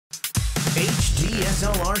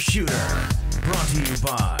DSLR shooter. Brought to you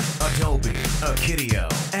by Adobe, Akidio,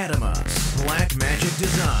 Adamus, Blackmagic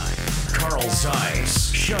Design, Carl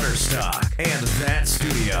Zeiss, Shutterstock, and That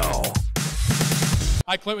Studio.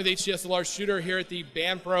 Hi, Clint with HDSLR Shooter here at the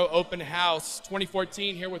Band Pro Open House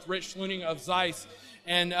 2014 here with Rich Schluning of Zeiss.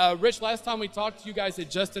 And Rich, last time we talked, you guys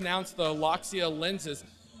had just announced the Loxia lenses.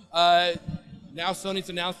 Now Sony's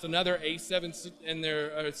announced another A7 in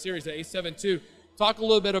their series, the A7 II. Talk a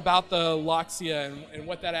little bit about the Loxia and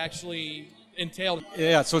what that actually entailed.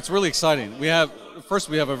 Yeah, so it's really exciting. We have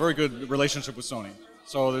a very good relationship with Sony.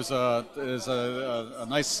 So there's a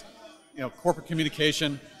nice, corporate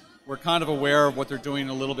communication. We're kind of aware of what they're doing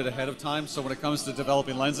a little bit ahead of time. So when it comes to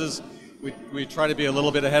developing lenses, we try to be a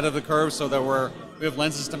little bit ahead of the curve so that we have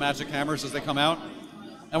lenses to match the cameras as they come out.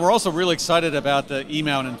 And we're also really excited about the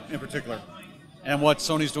E-mount in particular and what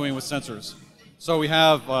Sony's doing with sensors. So we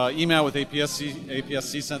have E-mount with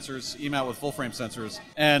APS-C sensors, E-mount with full-frame sensors,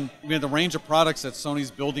 and the range of products that Sony's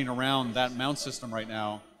building around that mount system right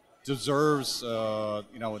now deserves a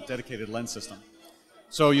dedicated lens system.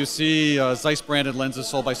 So you see Zeiss-branded lenses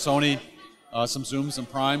sold by Sony, some zooms and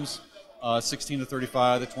primes, 16 to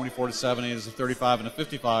 35, the 24 to 70, there's a 35 and a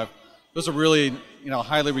 55. Those are really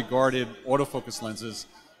highly regarded autofocus lenses,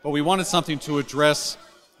 but we wanted something to address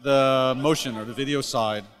the motion or the video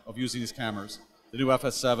side of using these cameras. The new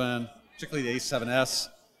FS7, particularly the A7S,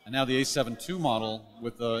 and now the A7 II model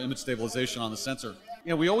with the image stabilization on the sensor.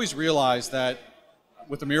 We always realized that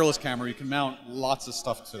with a mirrorless camera, you can mount lots of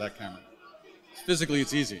stuff to that camera. Physically,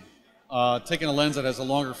 it's easy. Taking a lens that has a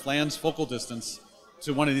longer flange focal distance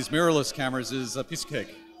to one of these mirrorless cameras is a piece of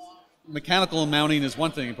cake. Mechanical mounting is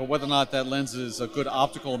one thing, but whether or not that lens is a good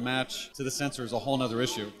optical match to the sensor is a whole other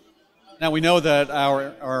issue. Now we know that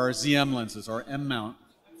our ZM lenses, our M mount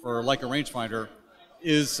for Leica rangefinder,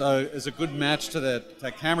 is a good match to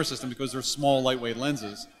that camera system because they're small, lightweight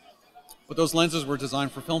lenses. But those lenses were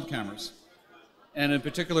designed for film cameras. And in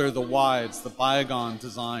particular, the wides, the Biogon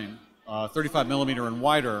design, 35 millimeter and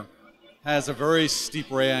wider, has a very steep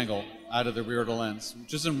ray angle out of the rear of the lens,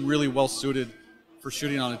 which isn't really well suited for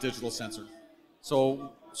shooting on a digital sensor. So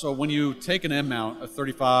when you take an M mount, a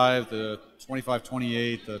 35, the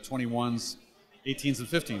 25-28, the 21s, 18s, and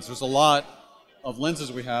 15s, there's a lot of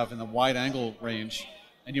lenses we have in the wide angle range,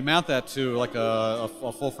 and you mount that to like a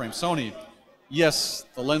full frame Sony. Yes,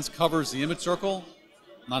 the lens covers the image circle,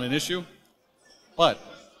 not an issue, but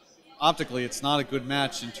optically it's not a good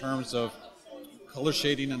match in terms of color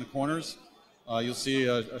shading in the corners. You'll see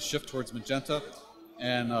a shift towards magenta,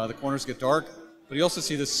 and the corners get dark, but you also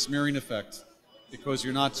see this smearing effect because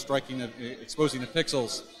you're not exposing the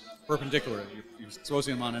pixels perpendicular, you're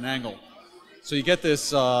exposing them on an angle. So you get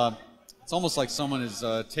this, it's almost like someone is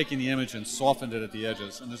taking the image and softened it at the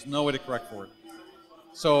edges, and there's no way to correct for it.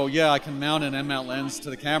 So yeah, I can mount an M-mount lens to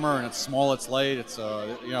the camera, and it's small, it's light, it's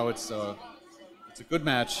a good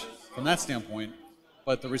match from that standpoint,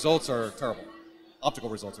 but the results are terrible. Optical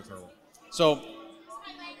results are terrible. So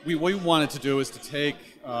what we wanted to do is to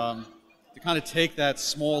kind of take that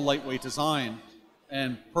small, lightweight design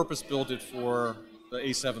and purpose build it for the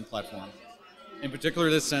A7 platform. In particular,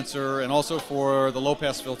 this sensor, and also for the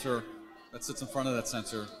low-pass filter that sits in front of that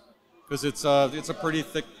sensor, because it's a pretty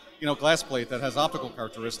thick, glass plate that has optical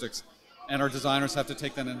characteristics, and our designers have to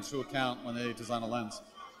take that into account when they design a lens.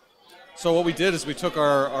 So what we did is we took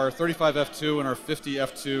our 35 f2 and our 50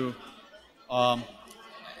 f2,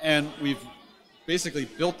 and we've basically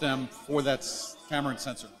built them for that camera and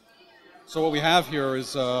sensor. So what we have here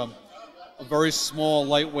is a very small,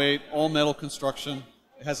 lightweight, all-metal construction.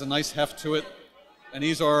 It has a nice heft to it. And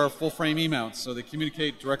these are full-frame E-mounts, so they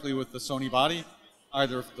communicate directly with the Sony body,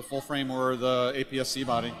 either the full-frame or the APS-C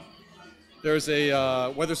body. There's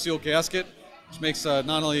a weather seal gasket, which makes not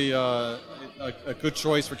only a good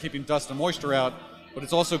choice for keeping dust and moisture out, but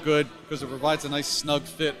it's also good because it provides a nice snug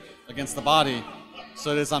fit against the body,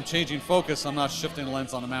 so that as I'm changing focus, I'm not shifting the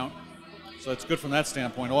lens on the mount. So it's good from that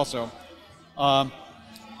standpoint also.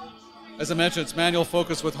 As I mentioned, it's manual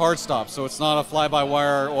focus with hard stop, so it's not a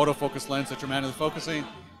fly-by-wire autofocus lens that you're manually focusing.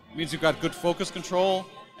 It means you've got good focus control,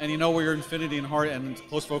 and you know where your infinity and hard and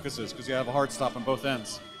close focus is because you have a hard stop on both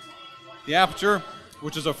ends. The aperture,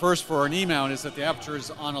 which is a first for an E-mount, is that the aperture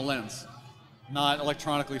is on a lens, not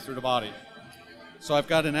electronically through the body. So I've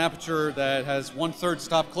got an aperture that has 1/3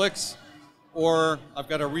 stop clicks, or I've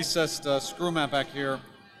got a recessed screw mount back here.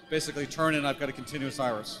 Basically turn it, I've got a continuous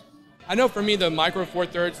iris. I know for me, the micro four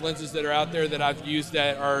thirds lenses that are out there that I've used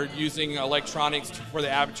that are using electronics for the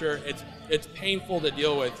aperture, it's painful to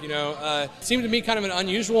deal with. It seemed to me kind of an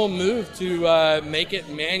unusual move to make it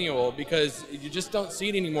manual because you just don't see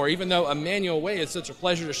it anymore. Even though a manual way is such a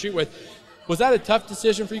pleasure to shoot with, Was that a tough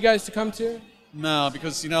decision for you guys to come to? No,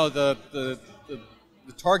 because the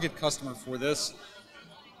target customer for this,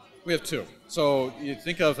 we have two. So you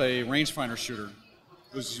think of a rangefinder shooter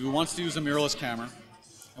who wants to use a mirrorless camera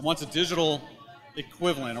and wants a digital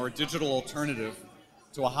equivalent or a digital alternative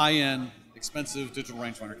to a high-end, expensive digital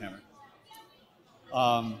rangefinder camera.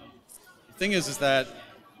 The thing is that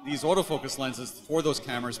these autofocus lenses for those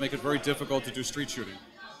cameras make it very difficult to do street shooting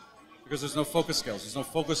because there's no focus scales, there's no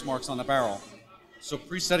focus marks on the barrel. So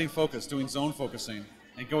presetting focus, doing zone focusing,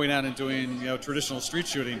 and going out and doing traditional street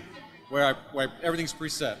shooting where everything's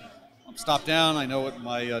preset. I'm stopped down, I know what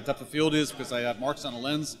my depth of field is because I have marks on the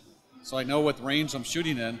lens, so I know what range I'm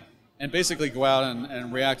shooting in, and basically go out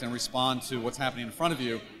and react and respond to what's happening in front of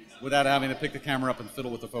you without having to pick the camera up and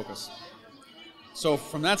fiddle with the focus. So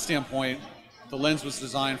from that standpoint, the lens was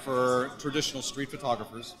designed for traditional street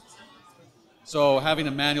photographers. So having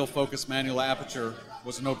a manual focus, manual aperture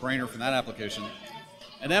was a no-brainer for that application.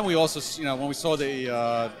 And then we also, when we saw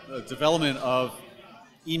the development of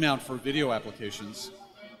E-mount for video applications,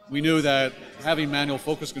 we knew that having manual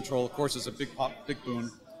focus control, of course, is a big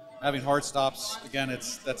boon. Having hard stops, again,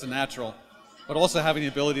 that's a natural. But also having the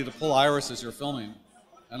ability to pull iris as you're filming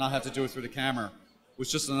and not have to do it through the camera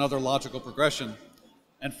was just another logical progression.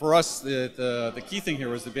 And for us, the key thing here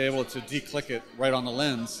was to be able to declick it right on the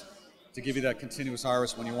lens to give you that continuous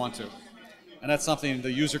iris when you want to. And that's something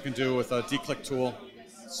the user can do with a declick tool,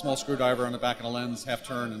 small screwdriver on the back of the lens, half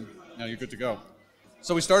turn, and you're good to go.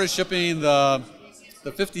 So we started shipping the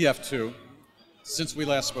 50F2 since we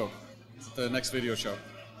last spoke, the next video show.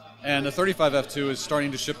 And the 35F2 is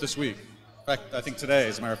starting to ship this week. In fact, I think today,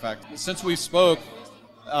 as a matter of fact. Since we spoke,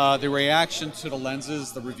 the reaction to the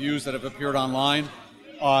lenses, the reviews that have appeared online,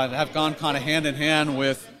 have gone kind of hand in hand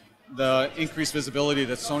with the increased visibility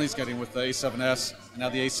that Sony's getting with the A7S and now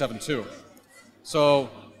the A7 II. So,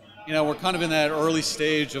 we're kind of in that early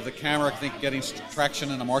stage of the camera, I think, getting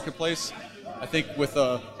traction in the marketplace. I think with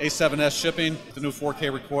the A7S shipping, the new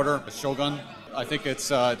 4K recorder, the Shogun, I think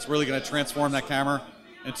it's really going to transform that camera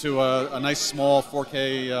into a nice small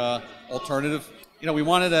 4K alternative. We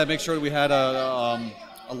wanted to make sure that we had a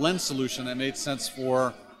lens solution that made sense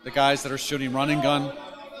for the guys that are shooting run and gun.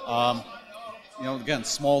 Again,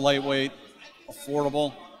 small, lightweight,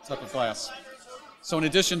 affordable type of glass. So in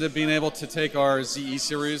addition to being able to take our ZE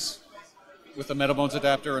series with the Metabones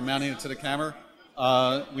adapter and mounting it to the camera,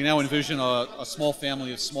 we now envision a small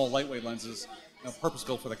family of small, lightweight lenses,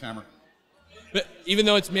 purpose-built for the camera. But even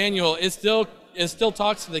though it's manual, it still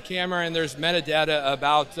talks to the camera, and there's metadata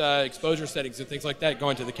about exposure settings and things like that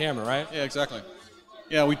going to the camera, right? Yeah, exactly.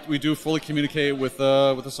 Yeah, we do fully communicate with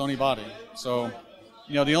the Sony body. So,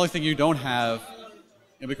 the only thing you don't have,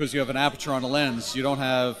 because you have an aperture on the lens, you don't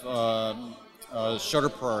have shutter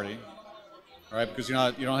priority, right? Because you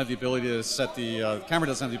don't have the ability to set the camera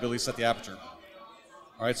doesn't have the ability to set the aperture.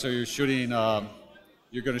 All right, so you're shooting,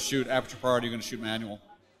 you're going to shoot aperture priority, you're going to shoot manual,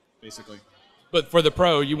 basically. But for the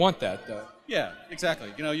pro, you want that, though. Yeah,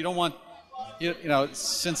 exactly. You don't want,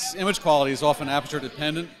 since image quality is often aperture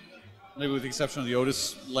dependent, maybe with the exception of the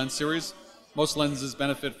Otis lens series, most lenses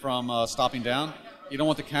benefit from stopping down. You don't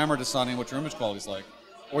want the camera deciding what your image quality is like,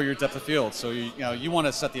 or your depth of field. So you want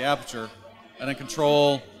to set the aperture, and then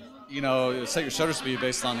control, set your shutter speed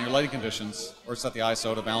based on your lighting conditions, or set the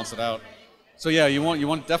ISO to balance it out. So yeah, you want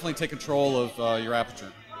to definitely take control of your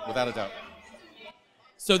aperture, without a doubt.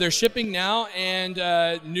 So they're shipping now, and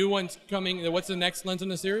new ones coming. What's the next lens in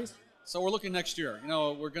the series? So we're looking next year.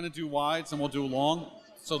 We're going to do wides and we'll do long.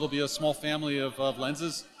 So there'll be a small family of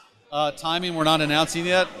lenses. Timing, we're not announcing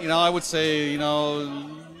yet. I would say,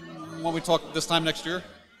 when we talk this time next year,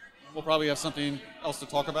 we'll probably have something else to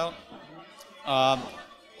talk about.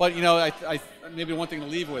 But maybe one thing to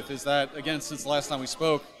leave with is that, again, since the last time we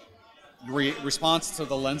spoke, response to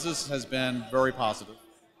the lenses has been very positive.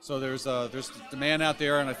 So there's demand out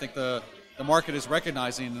there, and I think the market is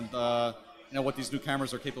recognizing what these new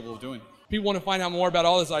cameras are capable of doing. People want to find out more about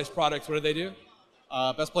all the Zeiss products. What do they do?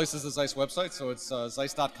 Best place is the Zeiss website, so it's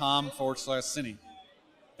zeiss.com/cine.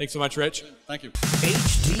 Thanks so much, Rich. Thank you.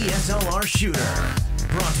 HDSLR Shooter,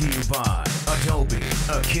 brought to you by Adobe,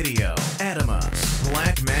 Akidio, Adamas,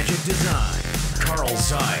 Blackmagic Design, Carl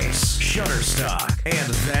Zeiss, Shutterstock,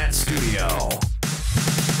 and That Studio.